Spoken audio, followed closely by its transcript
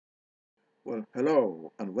Well,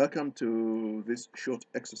 hello and welcome to this short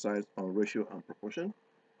exercise on ratio and proportion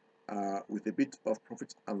with a bit of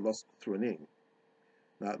profit and loss thrown in.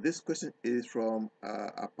 Now, this question is from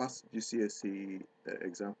a past GCSE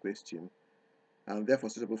exam question and therefore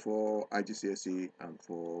suitable for iGCSE and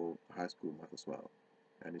for high school math as well.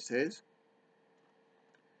 And it says,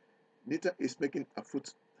 Nita is making a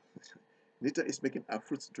fruit Nita is making a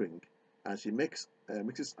fruit drink and she mixes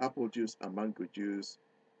apple juice and mango juice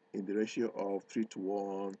in the ratio of 3 to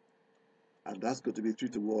 1, and that's going to be 3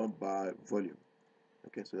 to 1 by volume.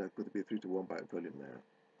 Okay, so that's going to be 3 to 1 by volume now.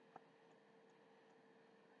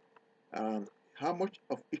 And how much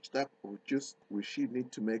of each type of juice will she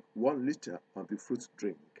need to make 1 liter of the fruit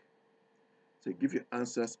drink? So give your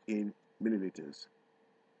answers in milliliters.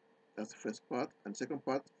 That's the first part. And second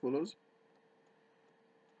part follows.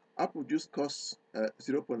 Apple juice costs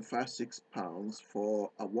 0.56 pounds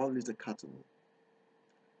for a 1 liter carton,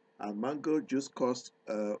 and mango juice costs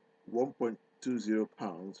 1.20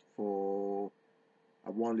 pounds for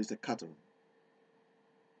a 1 liter carton.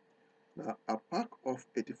 Now, a pack of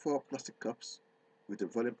 84 plastic cups with a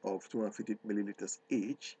volume of 250 milliliters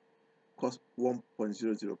each costs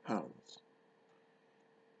 1.00 pounds.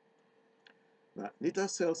 Now, Nita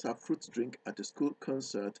sells her fruit drink at a school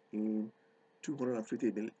concert in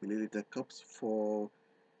 250 milliliter cups for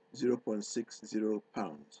 0.60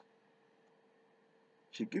 pounds.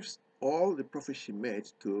 She gives all the profit she made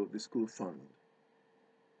to the school fund.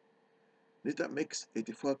 Nita makes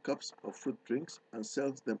 84 cups of fruit drinks and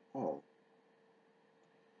sells them all.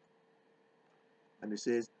 And it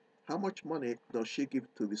says, how much money does she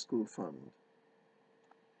give to the school fund?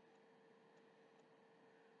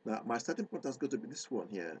 Now, my starting point is going to be this one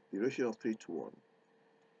here, the ratio of 3 to 1.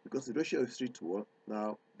 Because the ratio is 3 to 1,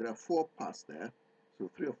 now there are 4 parts there. So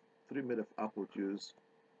three made of apple juice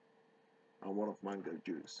and 1 of mango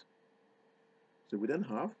juice. So we then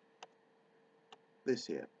have this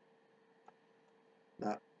here.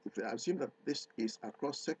 Now, if I assume that this is a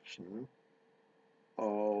cross section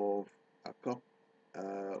of a cup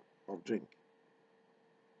of drink,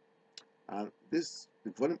 and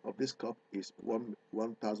the volume of this cup is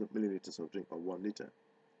 1,000 milliliters of drink, or 1 liter.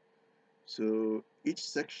 So each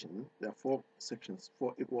section, there are 4 sections,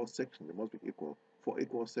 4 equal sections. They must be equal, 4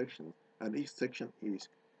 equal sections, and each section is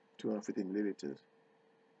 250 milliliters.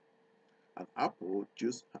 And apple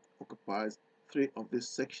juice occupies 3 of this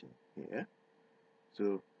section here.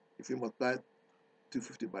 So if you multiply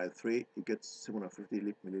 250 by 3, you get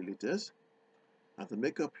 750 milliliters. And to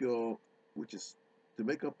make up your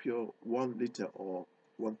 1 liter or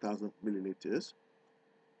 1,000 milliliters,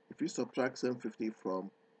 if you subtract 750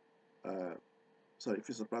 from if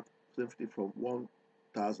you subtract 750 from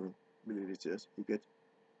 1,000 milliliters, you get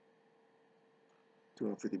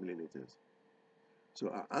 250 milliliters. So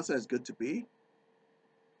our answer is going to be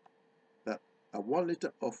that a 1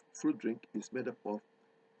 liter of fruit drink is made up of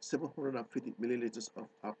 750 milliliters of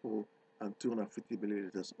apple and 250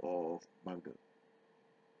 milliliters of mango.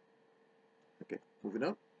 Okay, moving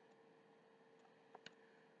on.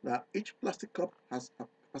 Now, each plastic cup has a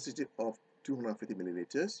capacity of 250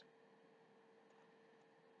 milliliters.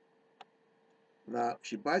 Now,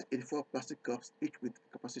 she buys 84 plastic cups, each with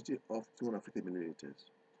a capacity of 250 milliliters.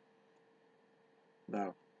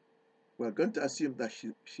 Now, we're going to assume that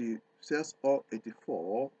she sells all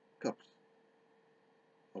 84 cups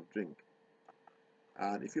of drink.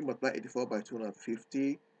 And if you multiply 84 by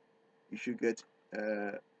 250, you should get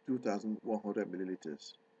 2,100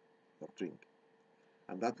 milliliters of drink.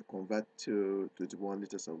 And that will convert to 21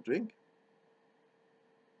 liters of drink.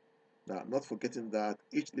 Now, not forgetting that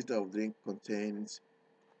each liter of drink contains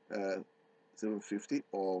 750,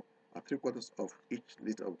 or 3/4 of each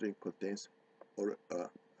liter of drink contains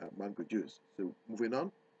mango juice. So moving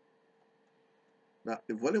on. Now,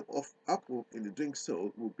 the volume of apple in the drink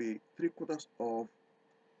sold will be 3/4 of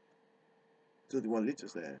 21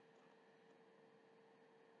 liters there.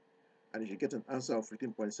 And you should get an answer of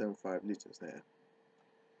 15.75 liters there.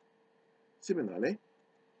 Similarly,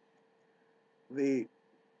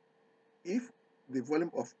 if the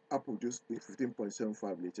volume of apple juice is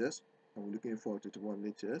 15.75 liters, and we're looking for 21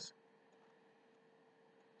 liters,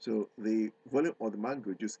 so the volume of the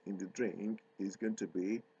mango juice in the drink is going to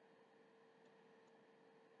be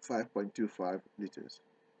 5.25 liters.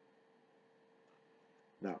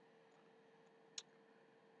 Now,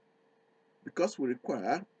 because we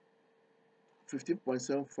require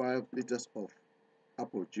 15.75 liters of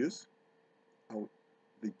apple juice, and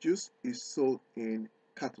the juice is sold in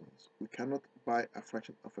cartons, we cannot buy a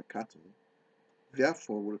fraction of a carton.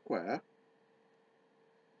 Therefore, we require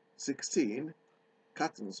 16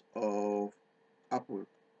 cartons of apple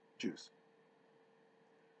juice.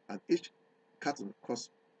 and each carton costs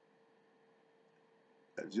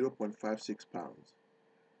 0.56 pounds.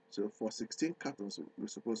 So for 16 cartons, we're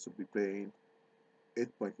supposed to be paying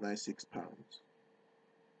 8.96 pounds.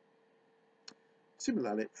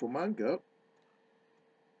 Similarly, for mango,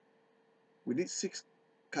 we need 6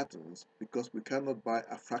 cartons because we cannot buy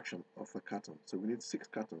a fraction of a carton. So we need 6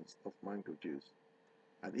 cartons of mango juice.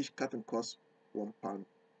 And each carton costs £1,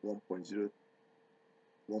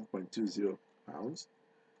 1.20 pounds.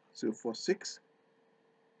 So for 6,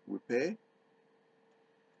 we pay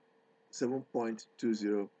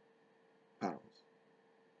 7.20 pounds.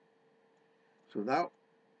 So now,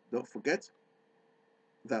 don't forget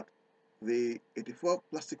that the 84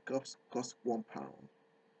 plastic cups cost £1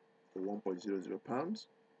 for 1.00 pounds.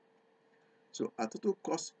 So our total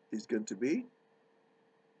cost is going to be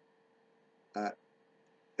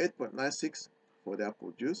 8.96 for the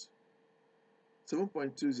apple juice,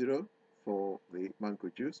 7.20 for the mango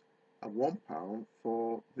juice, and £1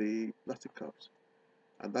 for the plastic cups.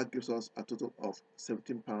 And that gives us a total of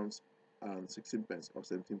 £17 and 16 pence, or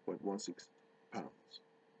 17.16 pounds.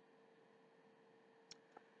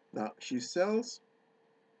 Now she sells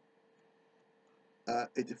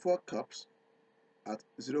 84 cups at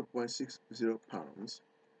 0.60 pounds.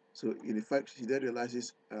 So in effect, she then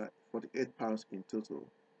realizes 48 pounds in total.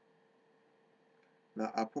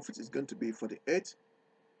 Now our profit is going to be 48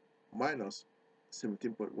 minus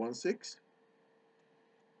 17.16.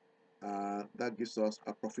 That gives us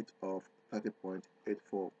a profit of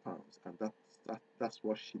 30.84 pounds, and that's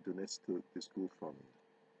what she donates to the school fund.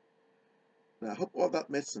 Now I hope all that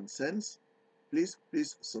made some sense. Please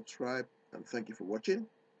subscribe, and thank you for watching.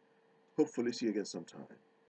 Hopefully see you again sometime.